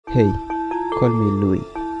Hey, call me Louis.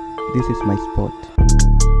 This is my spot.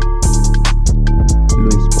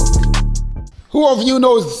 LuiSpot. Who of you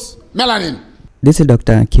knows melanin? This is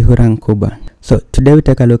Dr. Kihura Nkuba. So today we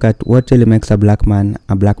take a look at what really makes a black man,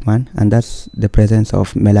 and that's the presence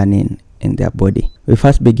of melanin in their body. We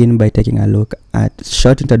first begin by taking a look at a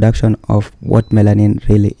short introduction of what melanin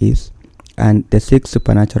really is and the 6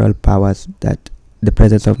 supernatural powers that the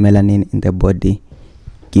presence of melanin in the body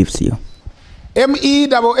gives you.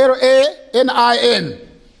 M-E-L-L-A-N-I-N.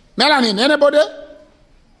 Melanin, anybody?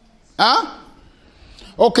 Huh?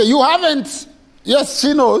 Okay, you haven't. Yes,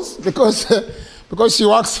 she knows because she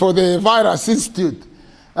works for the Virus Institute.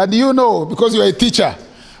 And you know because you're a teacher.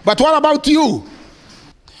 But what about you?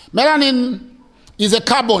 Melanin is a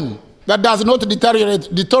carbon that does not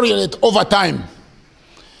deteriorate over time.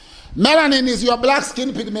 Melanin is your black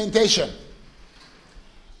skin pigmentation.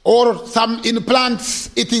 Or in plants,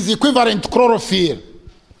 it is equivalent to chlorophyll.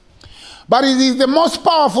 But it is the most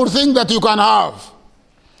powerful thing that you can have.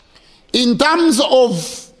 In terms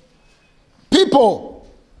of people,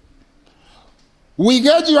 we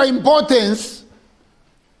gauge your importance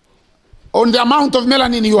on the amount of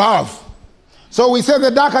melanin you have. So we say the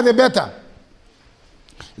darker the better.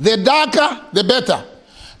 The darker the better.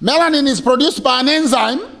 Melanin is produced by an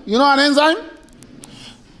enzyme. You know an enzyme?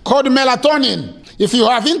 Called melatonin. If you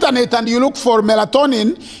have internet and you look for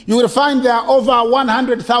melatonin, you will find there are over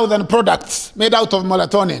 100,000 products made out of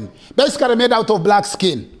melatonin, basically made out of black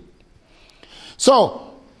skin.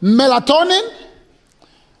 So, melatonin,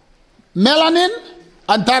 melanin,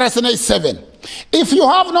 and tyrosine 7. If you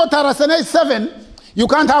have no tyrosine 7, you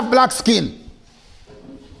can't have black skin.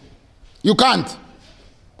 You can't.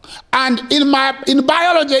 And in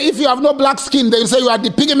biology, if you have no black skin, they say you are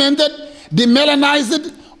depigmented,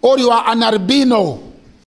 demelanized, or you are an albino.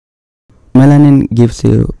 Melanin gives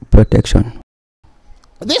you protection.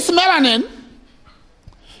 This melanin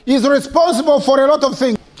is responsible for a lot of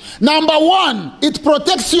things. Number one, it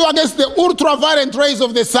protects you against the ultraviolet rays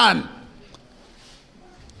of the sun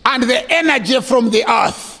and the energy from the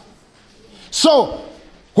earth. So,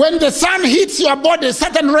 when the sun hits your body,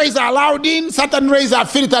 certain rays are allowed in, certain rays are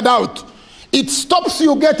filtered out. It stops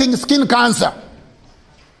you getting skin cancer.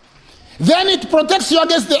 Then it protects you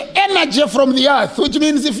against the energy from the earth, which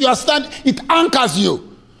means if you are standing, it anchors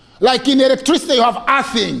you. Like in electricity, you have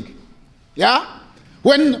earthing. Yeah?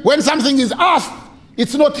 When something is earthed,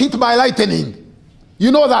 it's not hit by lightning.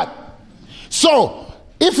 You know that. So,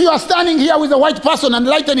 if you are standing here with a white person and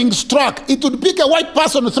lightning struck, it would pick a white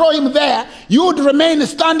person, throw him there, you would remain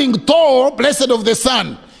standing tall, blessed of the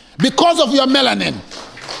sun, because of your melanin.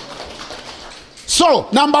 So,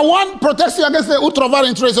 number one, protects you against the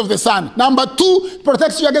ultraviolet rays of the sun. Number two,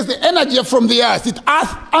 protects you against the energy from the earth. It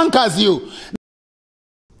anchors you.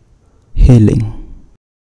 Healing.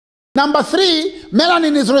 Number three,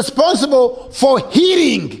 melanin is responsible for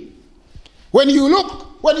healing. When you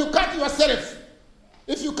cut yourself,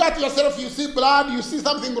 if you cut yourself, you see blood, you see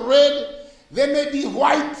something red, there may be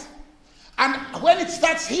white. And when it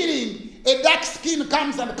starts healing, a dark skin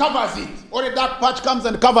comes and covers it, or a dark patch comes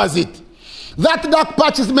and covers it. That dark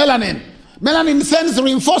patch is melanin. Melanin sends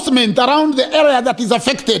reinforcement around the area that is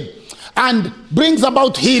affected and brings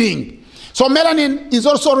about healing. So melanin is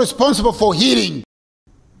also responsible for healing.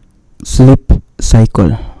 Sleep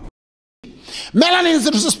cycle. Melanin is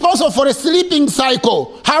responsible for a sleeping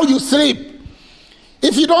cycle, how you sleep.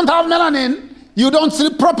 If you don't have melanin, you don't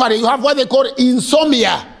sleep properly. You have what they call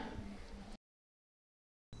insomnia.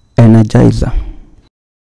 Energizer.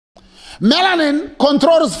 Melanin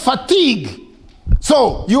controls fatigue.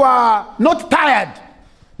 So you are not tired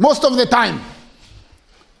most of the time.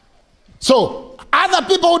 So other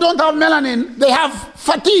people who don't have melanin, they have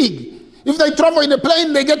fatigue. If they travel in a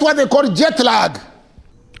plane, they get what they call jet lag.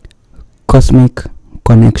 Cosmic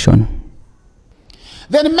connection.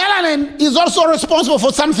 Then melanin is also responsible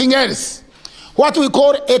for something else, what we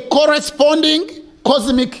call a corresponding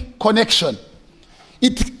cosmic connection.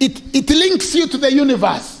 It links you to the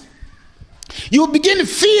universe. You begin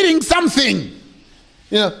feeling something.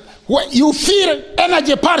 You feel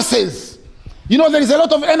energy pulses. You know, there is a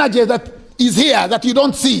lot of energy that is here that you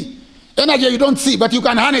don't see. Energy you don't see, but you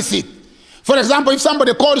can harness it. For example, if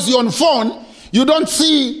somebody calls you on phone, you don't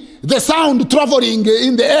see the sound traveling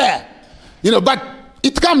in the air. But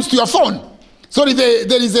it comes to your phone. So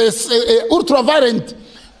there is a ultraviolet,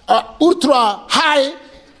 ultra high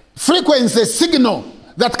frequency signal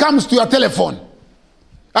that comes to your telephone.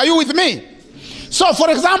 Are you with me? So, for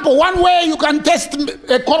example, one way you can test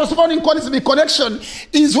a corresponding cosmic connection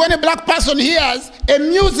is when a black person hears a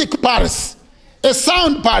music pulse, a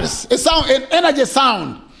sound pulse, an energy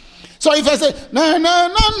sound. So if I say na na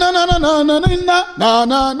na na na na na na na na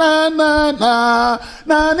na na na na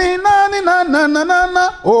na na na na na,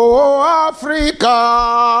 oh Africa,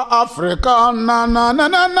 Africa, na na na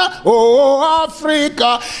na na, oh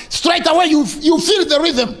Africa, straight away you feel the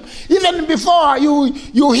rhythm. Even before you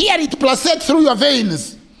hear it pulsate through your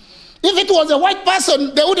veins. If it was a white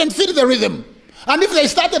person, they wouldn't feel the rhythm. And if they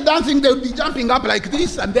started dancing, they would be jumping up like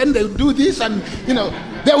this, and then they would do this, and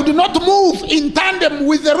they would not move in tandem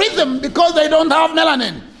with the rhythm because they don't have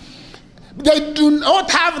melanin. They do not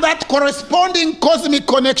have that corresponding cosmic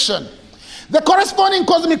connection. The corresponding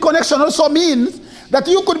cosmic connection also means that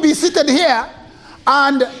you could be seated here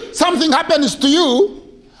and something happens to you,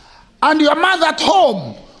 and your mother at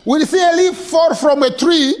home will see a leaf fall from a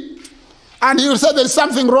tree, and you will say, there's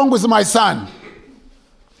something wrong with my son.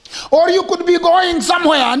 Or you could be going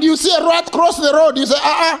somewhere and you see a rat cross the road. You say,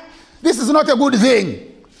 this is not a good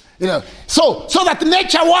thing. So that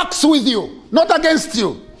nature works with you, not against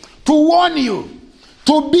you, to warn you,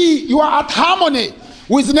 you are at harmony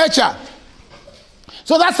with nature.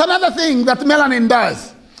 So that's another thing that melanin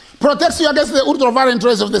does. Protects you against the ultraviolet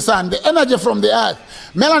rays of the sun, the energy from the earth.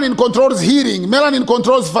 Melanin controls hearing. Melanin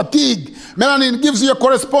controls fatigue. Melanin gives you a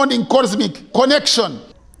corresponding cosmic connection.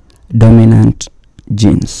 Dominant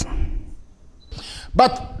genes.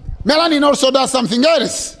 But melanin also does something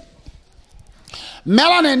else.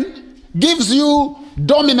 Melanin gives you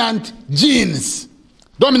dominant genes.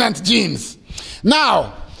 Dominant genes.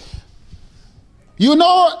 Now, you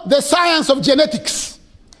know the science of genetics.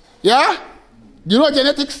 Yeah? You know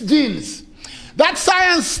genetics, genes. That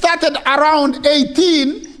science started around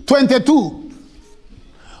 1822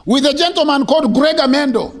 with a gentleman called Gregor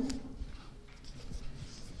Mendel.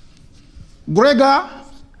 Gregor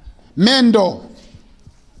Mendel.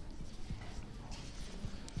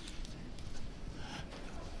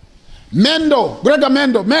 Gregor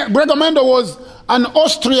Mendel was an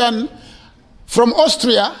Austrian from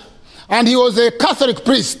Austria, and he was a Catholic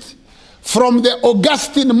priest from the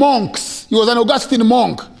Augustine monks. He was an Augustine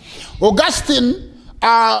monk. Augustine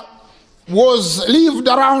lived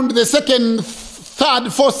around the 2nd, 3rd,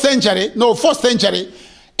 4th century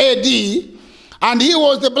AD, and he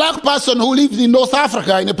was the black person who lived in North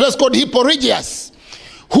Africa in a place called Hippo Regius,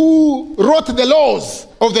 who wrote the laws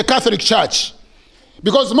of the Catholic Church.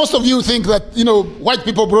 Because most of you think that, white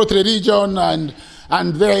people brought religion and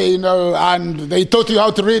they, and they taught you how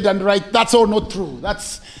to read and write. That's all not true.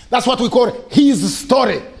 That's what we call his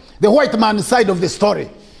story, the white man's side of the story.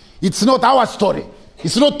 It's not our story.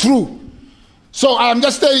 It's not true. So I'm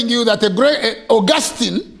just telling you that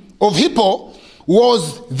Augustine of Hippo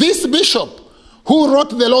was this bishop who wrote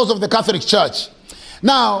the laws of the Catholic Church.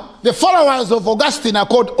 Now, the followers of Augustine are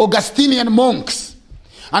called Augustinian monks.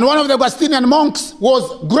 And one of the Augustinian monks was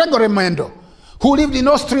Gregor Mendel, who lived in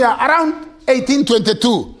Austria around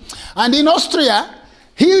 1822. And in Austria,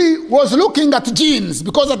 he was looking at genes,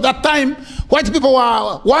 because at that time, white people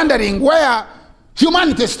were wondering where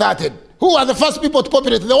humanity started. Who were the first people to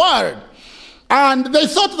populate the world? And they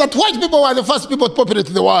thought that white people were the first people to populate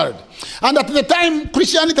the world. And at the time,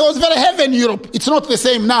 Christianity was very heavy in Europe. It's not the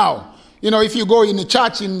same now. If you go in a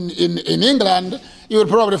church in England, you will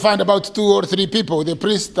probably find about 2 or 3 people, the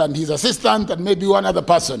priest and his assistant and maybe one other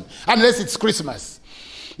person, unless it's Christmas.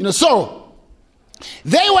 So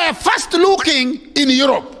they were first looking in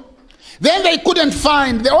Europe. Then they couldn't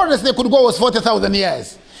find, the oldest they could go was 40,000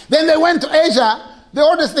 years. Then they went to Asia, the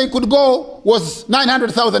oldest they could go was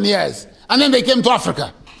 900,000 years. And then they came to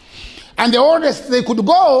Africa. And the oldest they could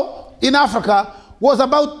go in Africa was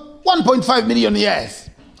about 1.5 million years.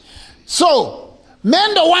 So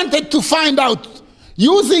Mendel wanted to find out,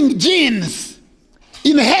 using genes,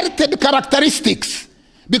 inherited characteristics.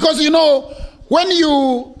 Because when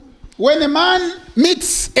a man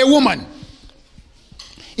meets a woman,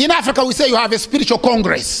 in Africa we say you have a spiritual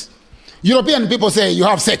congress. European people say you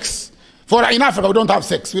have sex. In Africa we don't have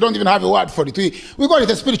sex. We don't even have a word for it. We call it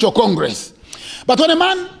a spiritual congress. But when a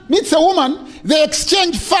man meets a woman, they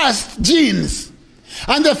exchange first genes.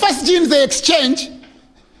 And the first genes they exchange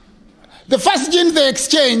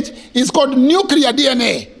is called nuclear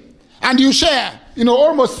DNA. And you share,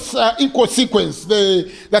 almost equal sequence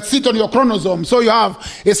that sit on your chromosome. So you have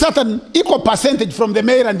a certain equal percentage from the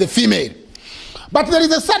male and the female. But there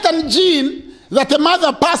is a certain gene that the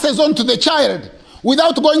mother passes on to the child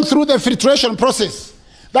without going through the filtration process.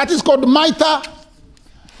 That is called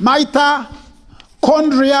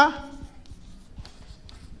mitochondria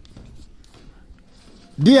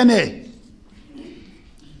DNA.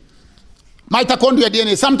 Mitochondria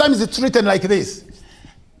DNA. Sometimes it's written like this.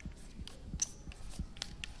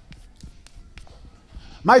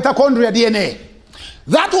 Mitochondria DNA.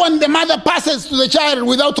 That one the mother passes to the child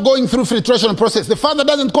without going through filtration process. The father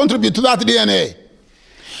doesn't contribute to that DNA.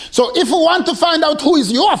 So if we want to find out who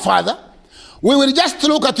is your father, we will just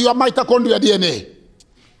look at your mitochondrial DNA.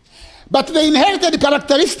 But the inherited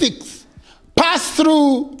characteristics pass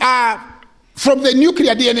through from the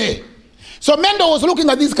nuclear DNA. So Mendel was looking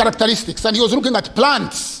at these characteristics, and he was looking at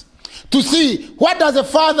plants to see what does a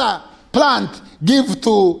father plant give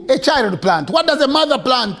to a child plant? What does a mother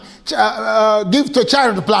plant give to a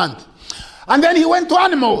child plant? And then he went to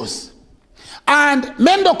animals. And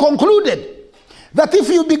Mendel concluded that if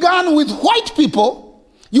you began with white people,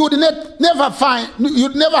 you would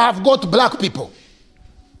you'd never have got black people.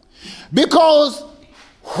 Because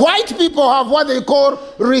white people have what they call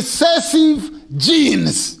recessive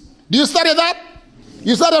genes. Do you study that?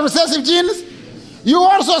 You study recessive genes? You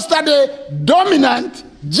also study dominant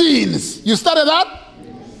genes. You study that?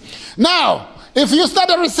 Now, if you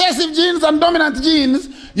study recessive genes and dominant genes,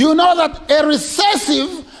 you know that a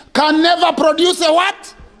recessive can never produce a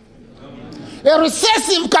what? A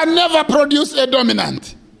recessive can never produce a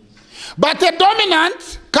dominant. But a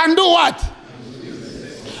dominant can do what?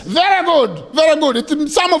 Very good, very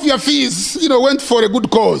good. Some of your fees, went for a good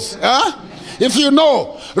cause. Huh? If you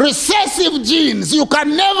know recessive genes, you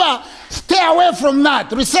can never stay away from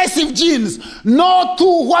that. Recessive genes. No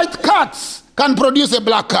two white cats can produce a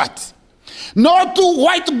black cat. No two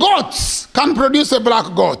white goats can produce a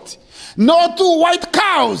black goat. No two white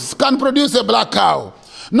cows can produce a black cow.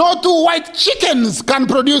 No two white chickens can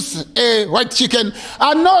produce a white chicken.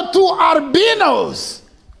 And no two albinos,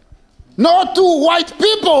 no two white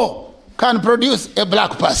people can produce a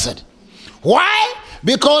black person. Why?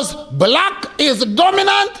 Because black is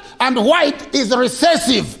dominant and white is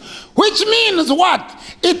recessive. Which means what?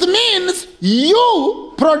 It means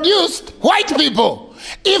you produced white people.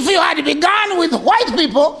 If you had begun with white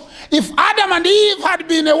people, if Adam and Eve had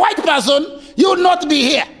been a white person, you would not be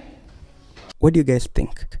here. What do you guys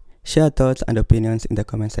think? Share thoughts and opinions in the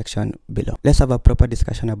comment section below. Let's have a proper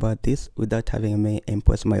discussion about this without having me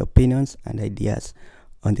impose my opinions and ideas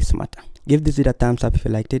on this matter. Give this video a thumbs up if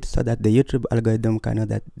you liked it, so that the YouTube algorithm can know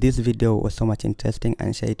that this video was so much interesting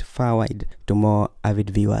and share it far wide to more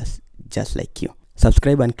avid viewers just like you.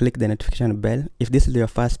 Subscribe and click the notification bell if this is your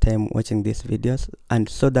first time watching these videos, and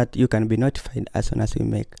so that you can be notified as soon as we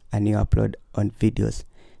make a new upload on videos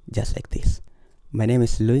just like this. My name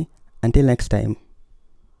is Louis. Until next time,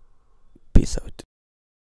 peace out.